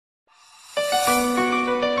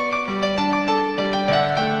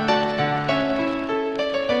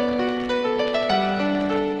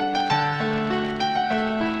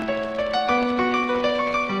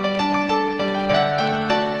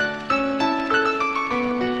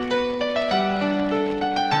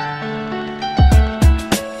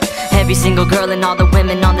every single girl and all the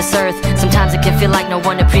women on this earth. Sometimes it can feel like no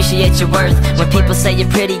one appreciates your worth. When people say you're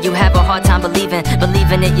pretty, you have a hard time believing.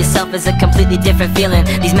 Believing it yourself is a completely different feeling.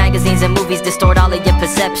 These magazines and movies distort all of your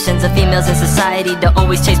perceptions of females in society to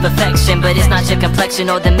always chase perfection. But it's not your complexion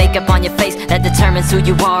or the makeup on your face that determines who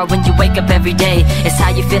you are when you wake up every day. It's how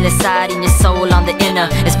you feel inside and your soul on the inner.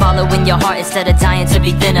 It's following your heart instead of dying to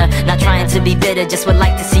be thinner. Not trying to be bitter, just would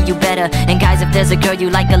like to see you better. And guys, if there's a girl you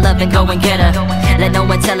like to love, then go and get her. Let no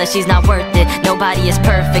one tell her she's not worth it. Nobody is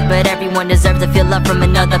perfect, but everyone deserves to feel love from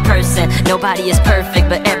another person. Nobody is perfect,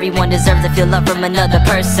 but everyone deserves to feel love from another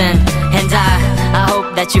person. And I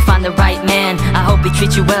hope that you find the right man. I hope he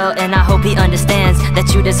treats you well, and I hope he understands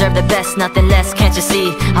that you deserve the best, nothing less, can't you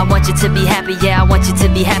see? I want you to be happy, yeah, I want you to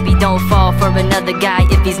be happy. Don't fall for another guy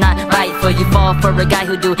if he's not right for you. Fall for a guy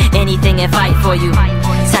who'll do anything and fight for you.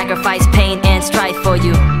 Sacrifice pain and strife for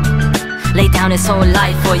you. Lay down his whole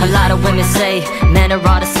life for you. A lot of women say men are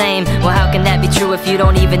all the same. Well, how can that be true if you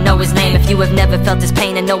don't even know his name? If you have never felt his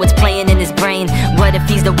pain and know it's playing in his brain. What if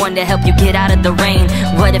he's the one to help you get out of the rain?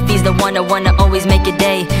 What if he's the one to wanna always make your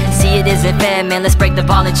day? See, it isn't fair, man, let's break the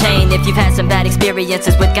ball and chain. If you've had some bad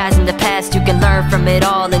experiences with guys in the past, you can learn from it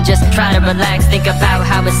all and just try to relax. Think about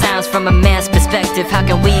how it sounds from a man's perspective. How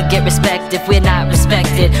can we get respect if we're not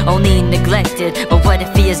respected, only neglected? But what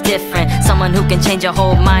if he is different? Someone who can change your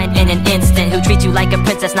whole mind in an instant, who treats you like a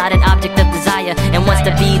princess, not an object of desire, and wants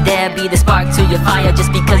to be there, be the spark to your fire.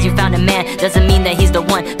 Just because you found a man doesn't mean that he's the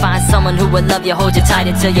one. Find someone who will love you, hold you tight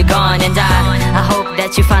until you're gone. And I hope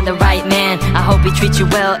that you find the right man. I hope he treats you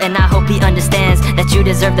well, and I hope he understands that you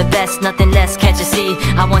deserve the best, nothing less, can't you see?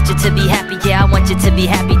 I want you to be happy, yeah, I want you to be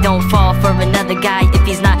happy. Don't fall for another guy if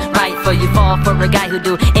he's not right for you. Fall for a guy who'll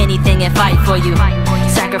do anything and fight for you.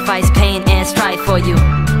 Sacrifice pain and strife for you.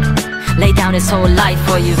 Lay down his whole life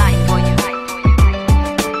for you.